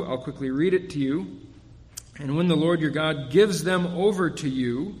 verse 2, I'll quickly read it to you. And when the Lord your God gives them over to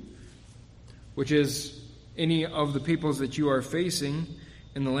you, which is any of the peoples that you are facing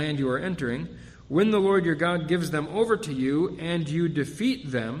in the land you are entering, when the Lord your God gives them over to you and you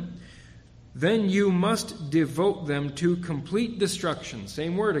defeat them, then you must devote them to complete destruction.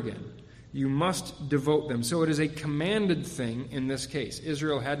 Same word again. You must devote them. So it is a commanded thing in this case.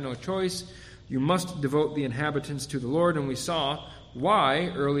 Israel had no choice. You must devote the inhabitants to the Lord, and we saw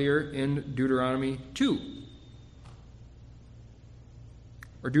why earlier in Deuteronomy 2.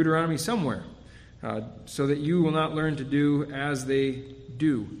 Or Deuteronomy somewhere, so that you will not learn to do as they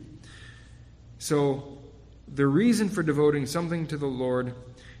do. So the reason for devoting something to the Lord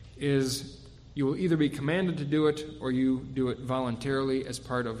is you will either be commanded to do it or you do it voluntarily as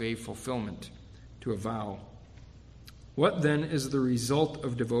part of a fulfillment to a vow. What then is the result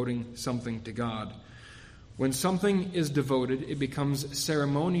of devoting something to God? When something is devoted, it becomes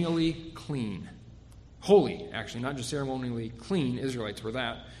ceremonially clean. Holy, actually, not just ceremonially clean. Israelites were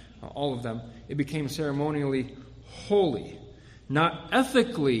that, all of them. It became ceremonially holy. Not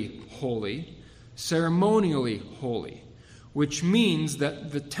ethically holy, ceremonially holy. Which means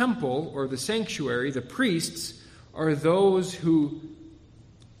that the temple or the sanctuary, the priests, are those who,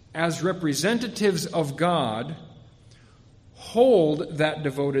 as representatives of God, hold that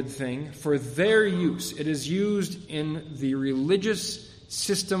devoted thing for their use. It is used in the religious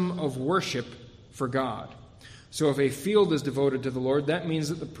system of worship for God. So if a field is devoted to the Lord, that means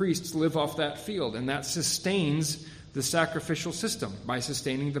that the priests live off that field, and that sustains the sacrificial system by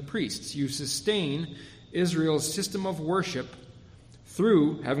sustaining the priests. You sustain Israel's system of worship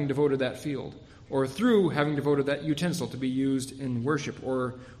through having devoted that field, or through having devoted that utensil to be used in worship,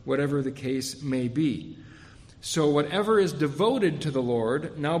 or whatever the case may be. So whatever is devoted to the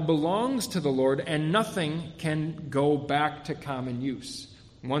Lord now belongs to the Lord, and nothing can go back to common use.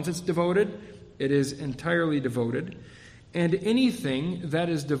 Once it's devoted, it is entirely devoted. And anything that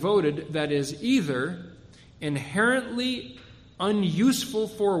is devoted that is either inherently unuseful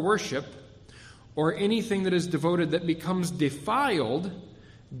for worship, or anything that is devoted that becomes defiled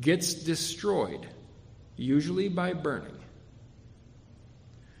gets destroyed, usually by burning.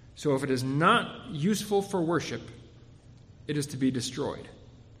 So if it is not useful for worship, it is to be destroyed.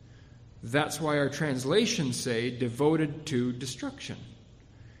 That's why our translations say devoted to destruction.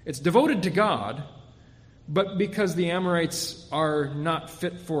 It's devoted to God, but because the Amorites are not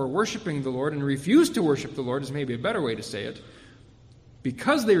fit for worshiping the Lord and refuse to worship the Lord, is maybe a better way to say it.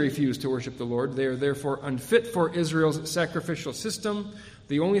 Because they refuse to worship the Lord, they are therefore unfit for Israel's sacrificial system.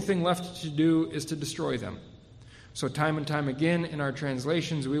 The only thing left to do is to destroy them. So time and time again in our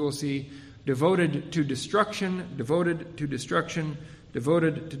translations, we will see devoted to destruction, devoted to destruction,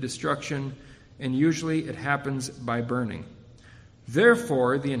 devoted to destruction, and usually it happens by burning.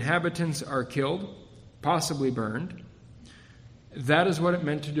 Therefore, the inhabitants are killed, possibly burned. That is what it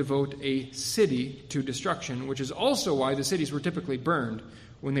meant to devote a city to destruction, which is also why the cities were typically burned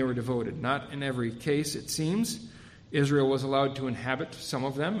when they were devoted. Not in every case, it seems. Israel was allowed to inhabit some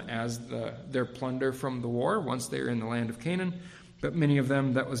of them as their plunder from the war once they were in the land of Canaan, but many of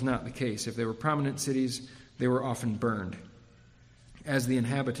them that was not the case. If they were prominent cities, they were often burned as the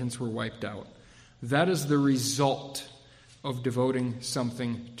inhabitants were wiped out. That is the result of devoting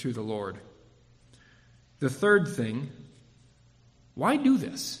something to the Lord. The third thing, why do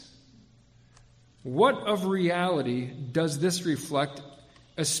this? What of reality does this reflect,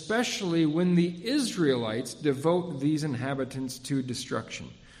 especially when the Israelites devote these inhabitants to destruction?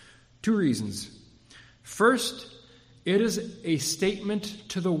 Two reasons. First, it is a statement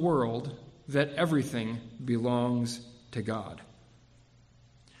to the world that everything belongs to God.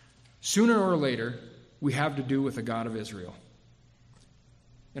 Sooner or later, we have to do with the God of Israel.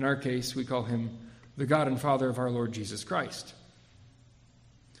 In our case, we call him the God and Father of our Lord Jesus Christ.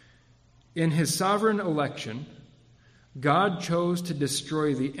 In his sovereign election, God chose to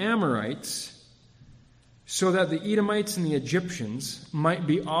destroy the Amorites so that the Edomites and the Egyptians might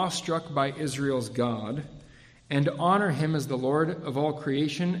be awestruck by Israel's God and honor him as the Lord of all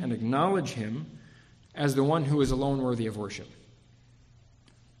creation and acknowledge him as the one who is alone worthy of worship.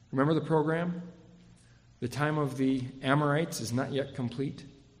 Remember the program? The time of the Amorites is not yet complete.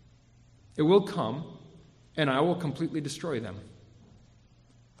 It will come, and I will completely destroy them.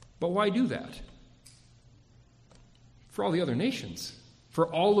 But why do that? For all the other nations, for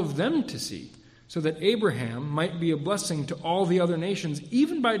all of them to see, so that Abraham might be a blessing to all the other nations,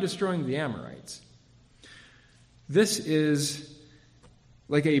 even by destroying the Amorites. This is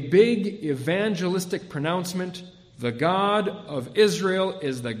like a big evangelistic pronouncement. The God of Israel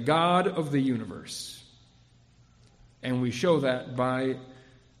is the God of the universe. And we show that by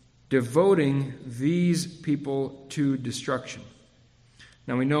devoting these people to destruction.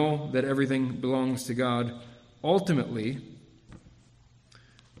 Now we know that everything belongs to God. Ultimately,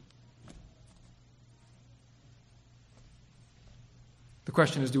 the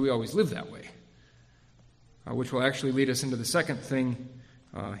question is, do we always live that way? Which will actually lead us into the second thing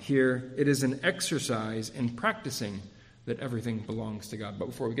here. It is an exercise in practicing that everything belongs to God. But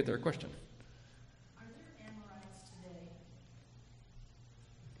before we get there, a question.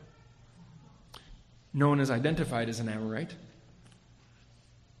 known as identified as an Amorite.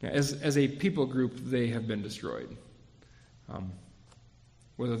 As a people group, they have been destroyed.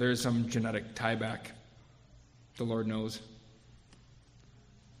 Whether there is some genetic tieback, the Lord knows.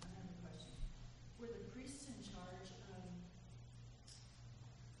 I have a question. Were the priests in charge of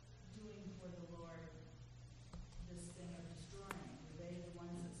doing for the Lord this thing of destroying? Were they the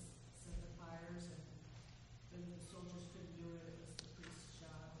ones that set the fires and the soldiers couldn't do it? It was the priest's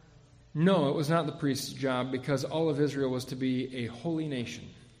job? No, it was not the priest's job, because all of Israel was to be a holy nation.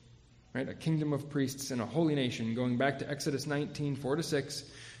 Right? A kingdom of priests and a holy nation. Going back to Exodus 19, 4-6,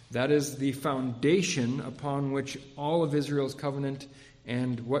 that is the foundation upon which all of Israel's covenant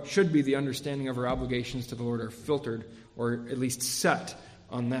and what should be the understanding of our obligations to the Lord are filtered, or at least set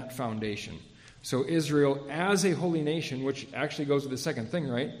on that foundation. So Israel as a holy nation, which actually goes to the second thing,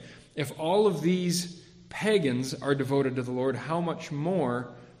 right? If all of these pagans are devoted to the Lord, how much more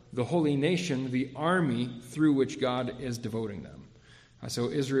the holy nation, the army through which God is devoting them.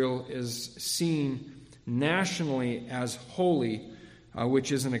 So Israel is seen nationally as holy,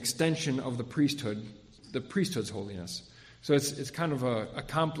 which is an extension of the priesthood's holiness. So it's kind of a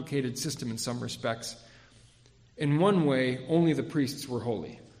complicated system in some respects. In one way, only the priests were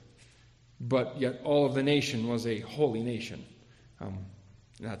holy, but yet all of the nation was a holy nation.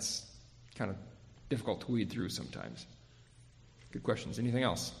 That's kind of difficult to weed through sometimes. Good questions. Anything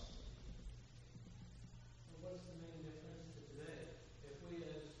else?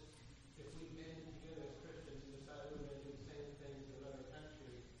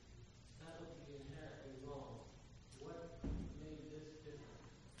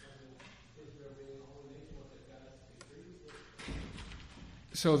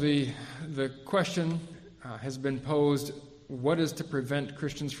 So the question has been posed, what is to prevent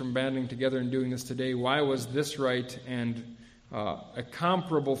Christians from banding together and doing this today? Why was this right and a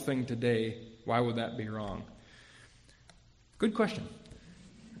comparable thing today, why would that be wrong? Good question.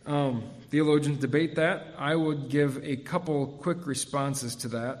 Theologians debate that. I would give a couple quick responses to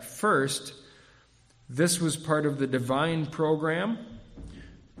that. First, this was part of the divine program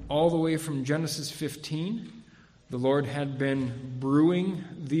all the way from Genesis 15. The Lord had been brewing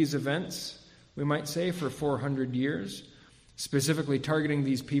these events, we might say, for 400 years, specifically targeting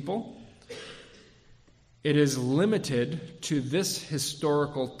these people. It is limited to this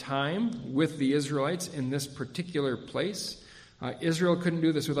historical time with the Israelites in this particular place. Israel couldn't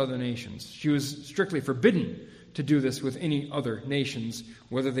do this with other nations. She was strictly forbidden to do this with any other nations,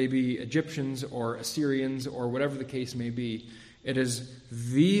 whether they be Egyptians or Assyrians or whatever the case may be. It is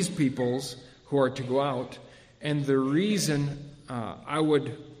these peoples who are to go out. And the reason I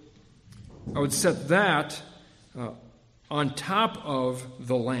would set that on top of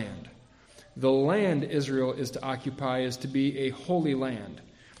the land. The land Israel is to occupy is to be a holy land,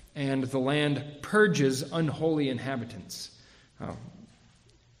 and the land purges unholy inhabitants,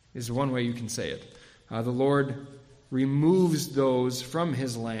 is one way you can say it. The Lord removes those from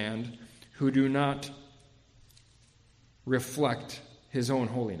his land who do not reflect his own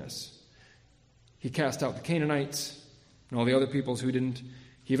holiness. He cast out the Canaanites and all the other peoples who didn't.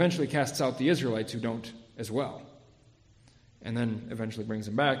 He eventually casts out the Israelites who don't as well. And then eventually brings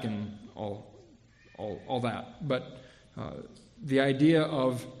them back and all that. But the idea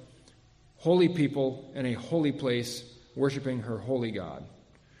of holy people in a holy place worshiping her holy God.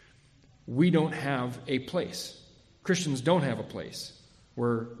 We don't have a place. Christians don't have a place.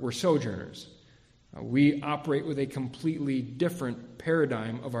 We're sojourners. We operate with a completely different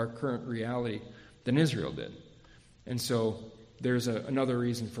paradigm of our current reality than Israel did. And so there's another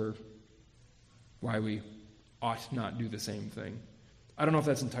reason for why we ought not do the same thing. I don't know if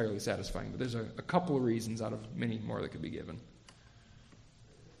that's entirely satisfying, but there's a couple of reasons out of many more that could be given.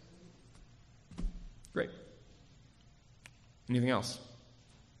 Great. Anything else?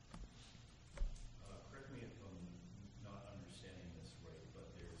 Correct me if I'm not understanding this right, but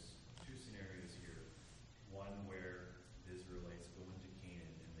there's two scenarios here. One where the Israelites go into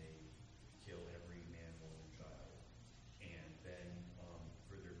Canaan and they kill every man, woman, and child. And then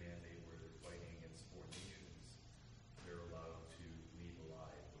for their mandate where they're fighting against foreign nations, they're allowed to leave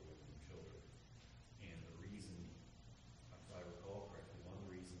alive the women and children. And the reason, if I recall correctly, one of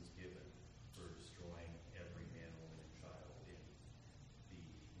the reasons given for destroying every man, woman, and child in the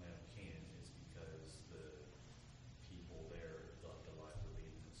land of Canaan is because the people there left alive were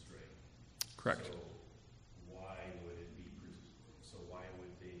leading astray. Correct. So why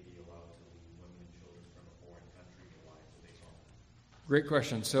would they be allowed to leave women and children from a foreign country alive to their home? Great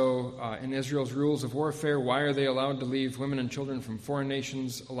question. So in Israel's rules of warfare, why are they allowed to leave women and children from foreign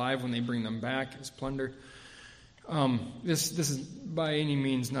nations alive when they bring them back as plunder? This is by any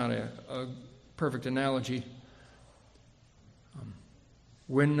means not a perfect analogy.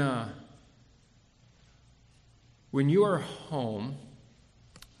 When you are home,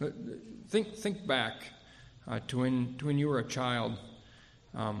 think back to when you were a child.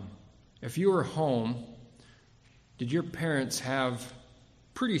 If you were home, did your parents have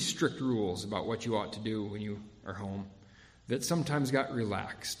pretty strict rules about what you ought to do when you are home that sometimes got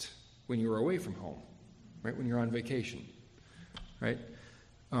relaxed when you were away from home, right? When you're on vacation, right?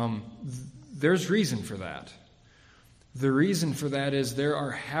 There's reason for that. The reason for that is there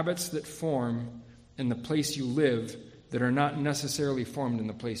are habits that form in the place you live that are not necessarily formed in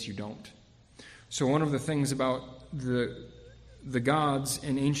the place you don't. So one of the things about the gods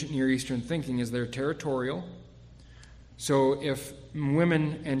in ancient Near Eastern thinking is they're territorial. So if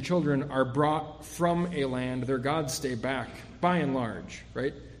women and children are brought from a land, their gods stay back by and large,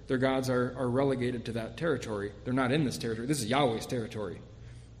 right? Their gods are relegated to that territory. They're not in this territory. This is Yahweh's territory.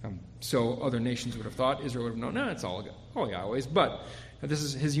 So other nations would have thought, Israel would have known, no, it's all Yahweh's, but this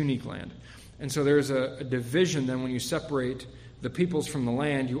is his unique land. And so there's a division then when you separate the peoples from the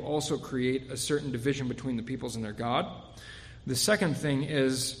land, you also create a certain division between the peoples and their God. The second thing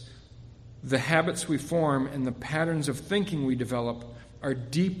is the habits we form and the patterns of thinking we develop are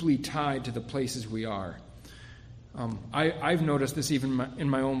deeply tied to the places we are. I've noticed this even in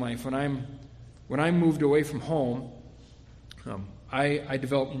my own life. When I moved away from home, I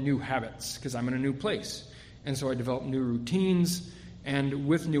developed new habits because I'm in a new place. And so I developed new routines, and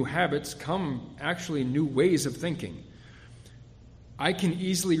with new habits come actually new ways of thinking. I can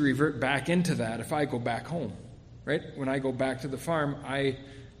easily revert back into that if I go back home, right? When I go back to the farm,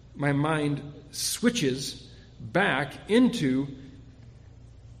 my mind switches back into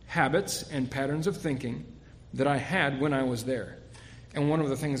habits and patterns of thinking that I had when I was there. And one of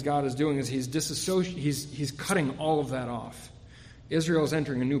the things God is doing is he's cutting all of that off. Israel is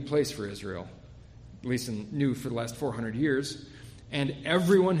entering a new place for Israel, at least new for the last 400 years. And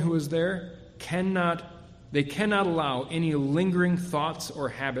everyone who is there cannot allow any lingering thoughts or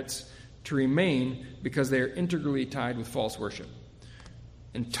habits to remain because they are integrally tied with false worship.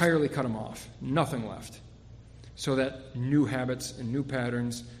 Entirely cut them off. Nothing left. So that new habits and new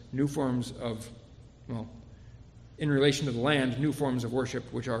patterns, new forms of, in relation to the land, new forms of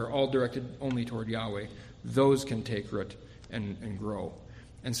worship, which are all directed only toward Yahweh, those can take root and grow.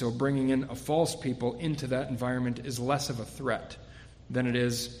 And so bringing in a false people into that environment is less of a threat than it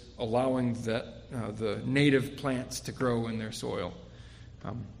is allowing the native plants to grow in their soil.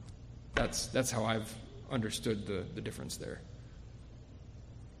 That's how I've understood the difference there.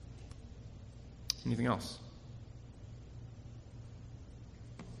 Anything else?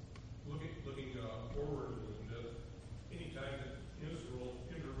 Looking forward a little bit, anytime that Israel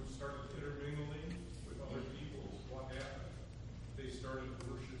started intermingling with other peoples, what happened? They started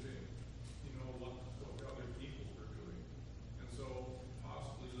worshiping, what other people were doing. And so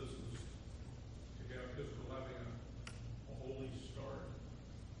possibly this is to have Israel having a holy start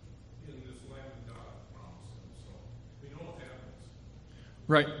in this land that God promised them. So we know what happens.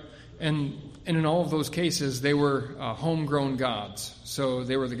 Right. And in all of those cases, they were homegrown gods. So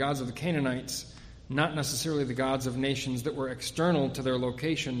they were the gods of the Canaanites, not necessarily the gods of nations that were external to their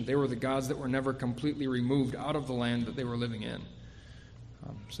location. They were the gods that were never completely removed out of the land that they were living in.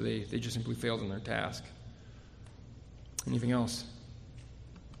 So they just simply failed in their task. Anything else?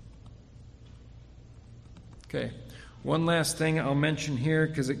 Okay. One last thing I'll mention here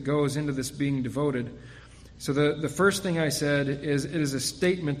because it goes into this being devoted. So the first thing I said is it is a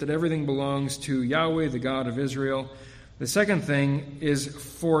statement that everything belongs to Yahweh, the God of Israel. The second thing is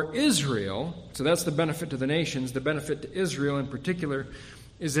for Israel, so that's the benefit to the nations. The benefit to Israel in particular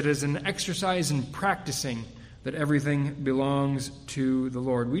is it is an exercise in practicing that everything belongs to the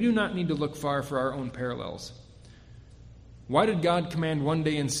Lord. We do not need to look far for our own parallels. Why did God command one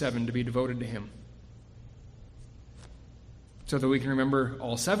day in 7 to be devoted to Him? So that we can remember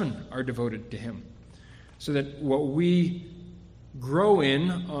all 7 are devoted to Him. So that what we grow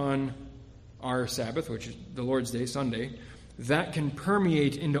in on our Sabbath, which is the Lord's Day, Sunday, that can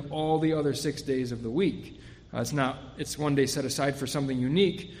permeate into all the other 6 days of the week. It's one day set aside for something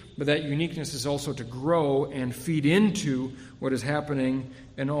unique, but that uniqueness is also to grow and feed into what is happening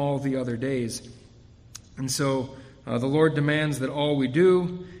in all the other days. And so the Lord demands that all we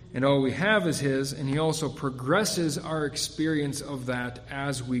do and all we have is His, and He also progresses our experience of that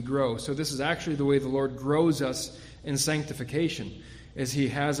as we grow. So this is actually the way the Lord grows us in sanctification, is He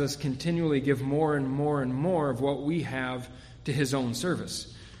has us continually give more and more and more of what we have to His own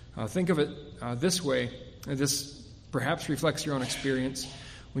service. Think of it this way. This perhaps reflects your own experience.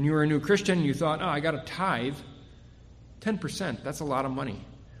 When you were a new Christian, you thought, I got to tithe 10%. That's a lot of money.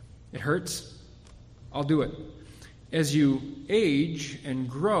 It hurts, I'll do it. As you age and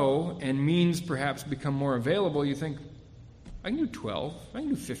grow and means perhaps become more available, you think, I can do 12, I can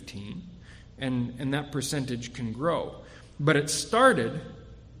do 15, and that percentage can grow. But it started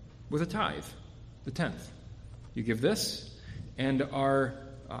with a tithe, the 10th. You give this, and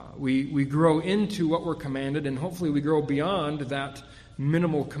we grow into what we're commanded, and hopefully we grow beyond that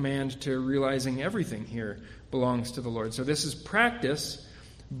minimal command to realizing everything here belongs to the Lord. So this is practice,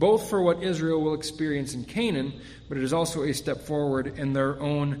 both for what Israel will experience in Canaan, but it is also a step forward in their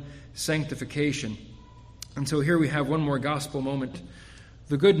own sanctification. And so here we have one more gospel moment.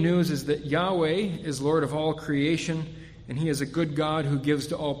 The good news is that Yahweh is Lord of all creation, and He is a good God who gives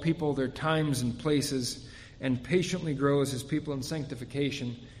to all people their times and places, and patiently grows His people in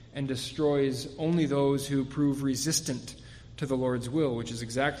sanctification, and destroys only those who prove resistant to the Lord's will, which is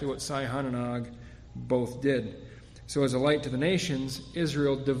exactly what Sihon and Og both did. So as a light to the nations,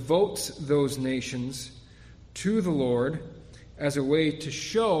 Israel devotes those nations to the Lord as a way to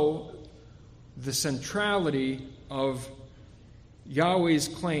show the centrality of Yahweh's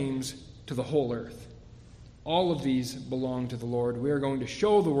claims to the whole earth. All of these belong to the Lord. We are going to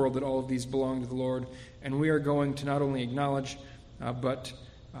show the world that all of these belong to the Lord, and we are going to not only acknowledge, but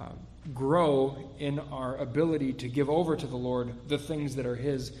grow in our ability to give over to the Lord the things that are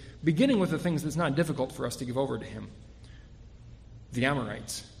His, beginning with the things that's not difficult for us to give over to Him. The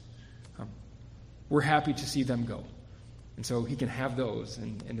Amorites. We're happy to see them go. And so He can have those,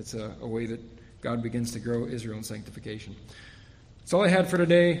 and it's a way that God begins to grow Israel in sanctification. That's all I had for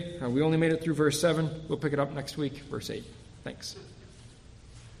today. We only made it through verse 7. We'll pick it up next week, verse 8. Thanks.